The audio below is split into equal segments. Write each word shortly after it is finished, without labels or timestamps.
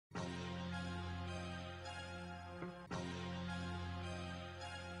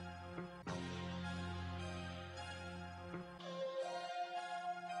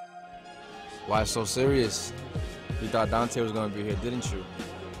Why so serious? You thought Dante was going to be here, didn't you?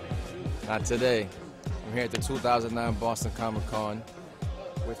 Not today. I'm here at the 2009 Boston Comic-Con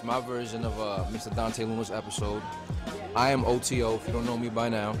with my version of Mr. Dante Luna's episode. I am OTO, if you don't know me by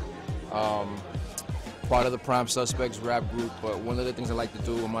now. Part of the Prime Suspects rap group, but one of the things I like to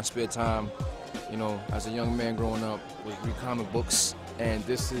do in my spare time, you know, as a young man growing up, was read comic books. And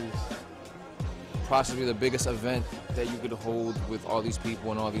this is possibly the biggest event that you could hold with all these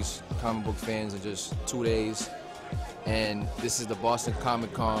people and all these comic book fans in just 2 days. And this is the Boston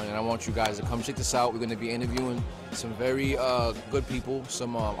Comic Con, and I want you guys to come check this out. We're going to be interviewing some very good people,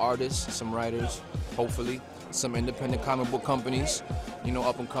 some artists, some writers, hopefully, some independent comic book companies, you know,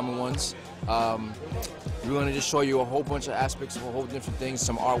 up-and-coming ones. We're going to just show you a whole bunch of aspects of a whole different things,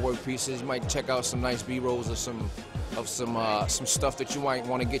 some artwork pieces. You might check out some nice B-rolls or some stuff that you might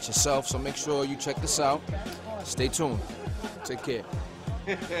want to get yourself. So make sure you check this out. Stay tuned. Take care.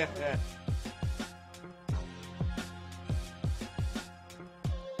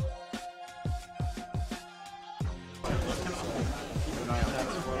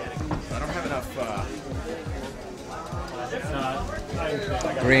 I don't have enough.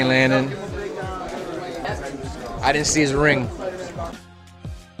 Green Lantern. I didn't see his ring.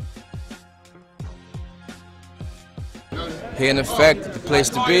 Here in effect, the place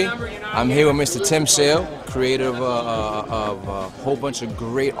to be. I'm here with Mr. Tim Sale, creator of a whole bunch of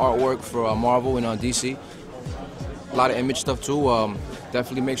great artwork for Marvel and DC. A lot of image stuff too.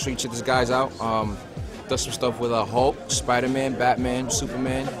 Definitely make sure you check these guys out. Does some stuff with Hulk, Spider-Man, Batman,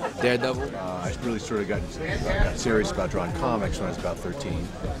 Superman, Daredevil. I really sort of got serious about drawing comics when I was about 13.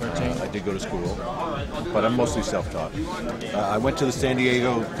 I did go to school, but I'm mostly self-taught. I went to the San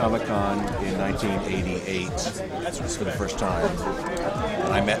Diego Comic-Con in 1988 for the first time.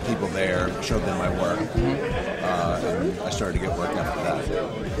 And I met people there, showed them my work, and I started to get work after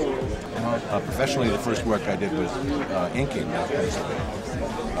that. Professionally, the first work I did was inking, basically.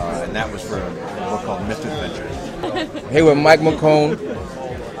 And that was for a book called Myth Adventures. Here with Mike Mckone,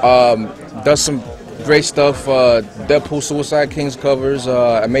 does some great stuff. Deadpool, Suicide Kings covers,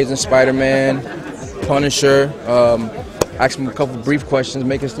 Amazing Spider-Man, Punisher. Ask him a couple brief questions,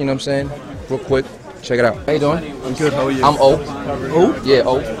 make us, you know what I'm saying, real quick. Check it out. How you doing? I'm good. How are you? I'm O. O? Yeah,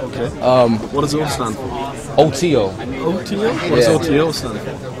 O. Okay. What does O stand for? OTO. OTO? What does OTO stand for?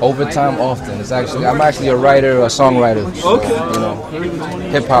 Overtime often. It's actually I'm actually a writer, a songwriter. So, Okay. You know,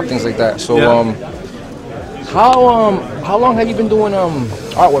 hip hop, things like that. So Yeah. how long have you been doing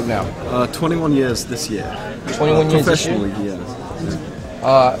artwork now? 21 years this year. 21 years this year? Professionally,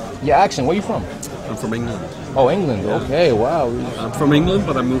 yeah. Your accent. Where you from? I'm from England. Oh, England. Yeah. Okay. Wow. I'm from England,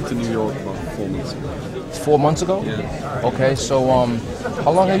 but I moved to New York about 4 months ago. 4 months ago? Yeah. Okay. So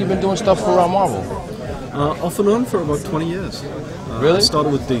how long have you been doing stuff for Marvel? Off and on for about 20 years. Really? I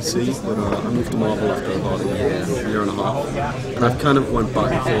started with DC, but I moved to Marvel after about a year and a half. And I've kind of went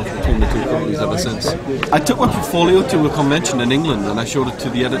back and forth between the two companies ever since. I took my portfolio to a convention in England and I showed it to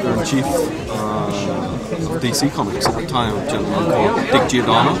the editor-in-chief of DC Comics at the time, a gentleman called Dick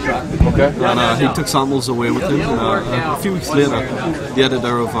Giordano. Okay. And he took samples away with him. A few weeks later, the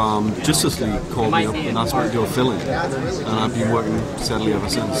editor of Justice League called me up and asked me to do a fill-in. And I've been working steadily ever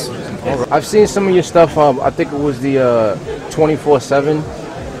since. I've seen some of your stuff. I think it was the 24/7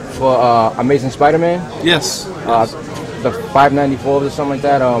 for Amazing Spider-Man. Yes. The 594 or something like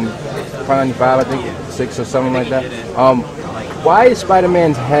that. 595, I think, 6 or something like that. Why is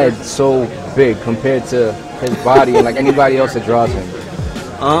Spider-Man's head so big compared to his body and like anybody else that draws him?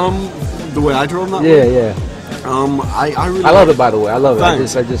 The way I draw him that Yeah, way? yeah. I really I love it, by the way. I love it.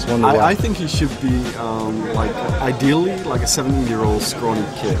 Thanks. I just wonder why. I think he should be like ideally like a 17-year-old scrawny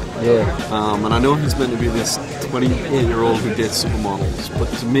kid. Yeah. And I know he's meant to be this 28-year-old who dates supermodels, but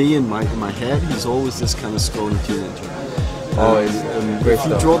to me in my head he's always this kind of scrawny teenager. Oh, it's great if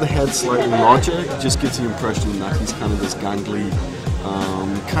you stuff. draw the head slightly larger, it just gives the impression that he's kind of this gangly,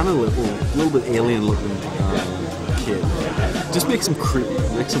 kind of little bit alien-looking kid. Just makes him creepy,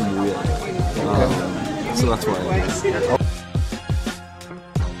 makes him weird. So that's why I like it.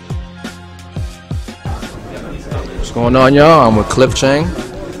 What's going on, y'all? I'm with Cliff Chiang,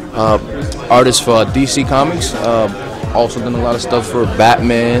 artist for DC Comics. Also done a lot of stuff for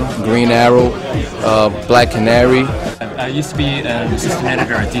Batman, Green Arrow, Black Canary. I used to be an assistant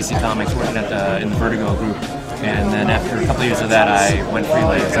editor at DC Comics, working in the Vertigo group, and then after a couple of years of that, I went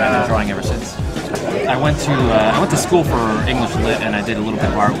freelance, and I've been drawing ever since. I went to school for English Lit, and I did a little bit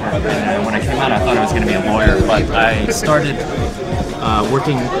of artwork. And when I came out, I thought I was going to be a lawyer, but I started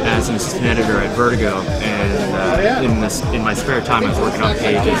working as an assistant editor at Vertigo, and in my spare time I was working on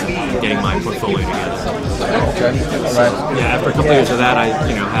pages and getting my portfolio together. Okay, all right. Yeah, after a couple of years of that, I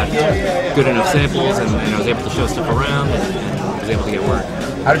had good enough samples, and I was able to show stuff around, and was able to get work.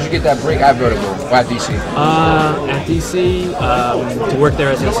 How did you get that break at Vertigo or at DC? At DC, to work there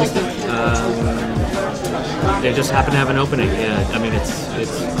as an assistant. They just happened to have an opening. Yeah, I mean it's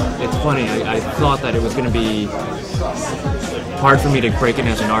funny. I thought that it was going to be hard for me to break in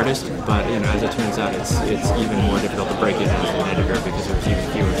as an artist, but as it turns out, it's even more difficult to break in as an editor because there's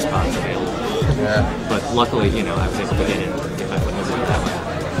even fewer spots available. Yeah. But luckily, I was able to get in and get my foot in the door that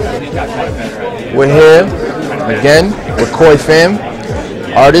way. We're here again with Khoi Pham,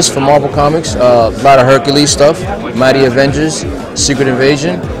 artist from Marvel Comics. A lot of Hercules stuff, Mighty Avengers, Secret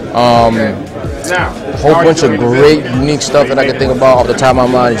Invasion. Whole bunch of great, unique stuff that I can think about off the top of my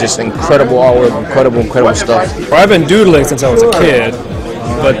mind. Just incredible artwork, incredible stuff. Well, I've been doodling since I was a kid,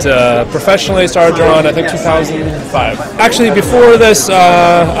 but professionally started drawing I think 2005. Actually, before this,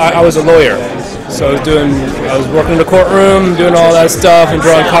 I was a lawyer. So I was working in the courtroom, doing all that stuff, and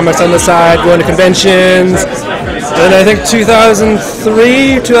drawing comics on the side, going to conventions. Then I think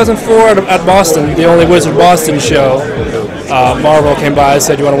 2003, 2004 at Boston, the only Wizard Boston show, Marvel came by and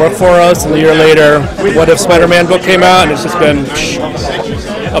said, "You want to work for us?" And a year later, the What If Spider-Man book came out, and it's just been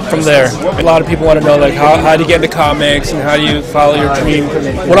up from there. A lot of people want to know, like, how do you get into comics and how do you follow your dream?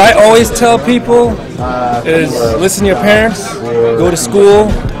 What I always tell people is listen to your parents, go to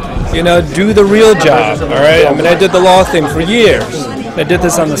school, do the real job, all right? I mean, I did the law thing for years. I did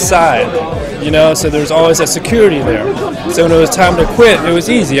this on the side, so there's always a security there. So when it was time to quit, it was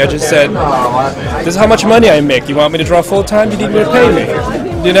easy. I just said, this is how much money I make. You want me to draw full-time? You need me to pay me,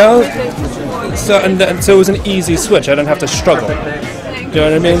 So it was an easy switch. I didn't have to struggle. You know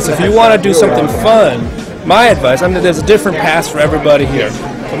what I mean? So if you want to do something fun, my advice, there's a different path for everybody here,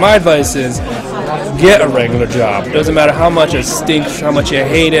 but my advice is get a regular job. It doesn't matter how much it stinks, how much you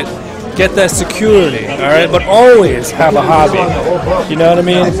hate it. Get that security, all right? But always have a hobby. You know what I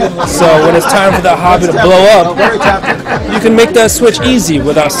mean? So when it's time for that hobby to blow up, you can make that switch easy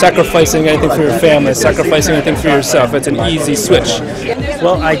without sacrificing anything for your family, sacrificing anything for yourself. It's an easy switch.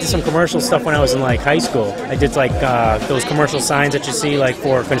 Well, I did some commercial stuff when I was in high school. I did those commercial signs that you see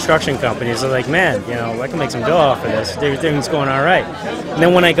for construction companies. They're like, man, I can make some dough off of this. Everything's going all right. And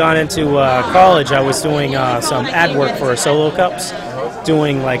then when I got into college, I was doing some ad work for Solo Cups,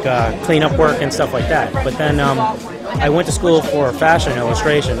 doing cleanup work and stuff like that. But then I went to school for fashion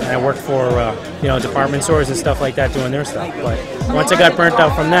illustration, and I worked for department stores and stuff like that doing their stuff. But once I got burnt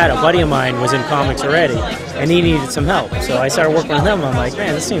out from that, a buddy of mine was in comics already, and he needed some help. So I started working with him. I'm like,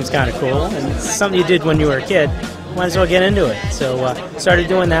 man, this seems kind of cool, and it's something you did when you were a kid. Might as well get into it. So started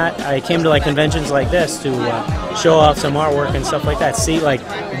doing that. I came to conventions like this to show off some artwork and stuff like that. See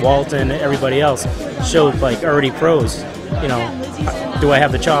Walt and everybody else showed already pros. Do I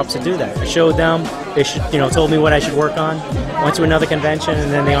have the chops to do that? I showed them. They told me what I should work on. Went to another convention,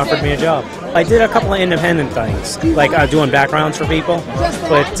 and then they offered me a job. I did a couple of independent things, doing backgrounds for people.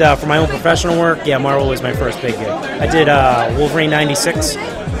 But for my own professional work, Marvel was my first big gig. I did Wolverine '96,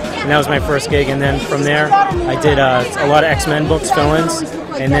 and that was my first gig. And then from there, I did a lot of X-Men books, fill-ins.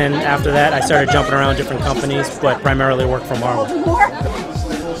 And then after that, I started jumping around different companies, but primarily worked for Marvel.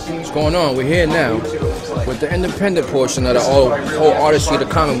 What's going on? We're here now with the independent portion of the whole artistry of the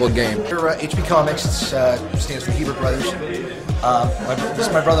comic book game. We're HB Comics, it stands for Hebert Brothers. This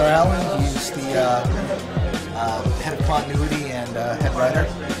is my brother Alan. He's the head of continuity and head writer.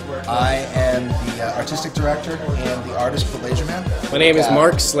 I am the artistic director and the artist for Laserman. My name is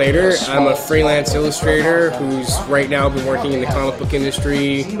Mark Slater. I'm a freelance illustrator who's right now been working in the comic book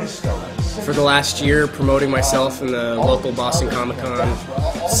industry for the last year, promoting myself in the local Boston Comic Con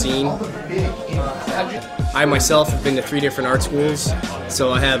scene. I myself have been to 3 different art schools,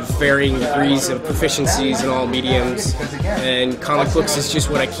 so I have varying degrees of proficiencies in all mediums, and comic books is just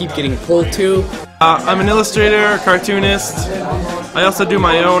what I keep getting pulled to. I'm an illustrator, cartoonist. I also do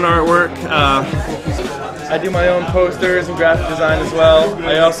my own artwork. I do my own posters and graphic design as well.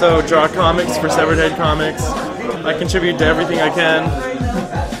 I also draw comics for Severed Head Comics. I contribute to everything I can.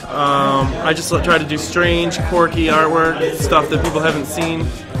 I just try to do strange, quirky artwork, stuff that people haven't seen.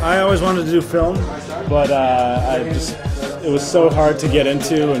 I always wanted to do film, but it was so hard to get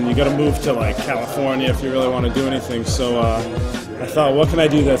into, and you got to move to California if you really want to do anything. So I thought, what can I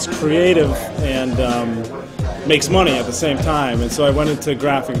do that's creative? And makes money at the same time. And so I went into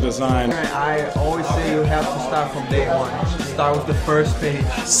graphic design. I always say you have to start from day one. Start with the first page.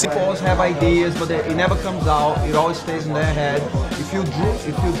 People always have ideas, but it never comes out. It always stays in their head. If you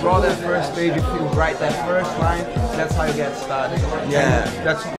draw that first page, if you write that first line, that's how you get started. Yeah.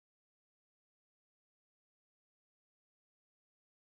 That's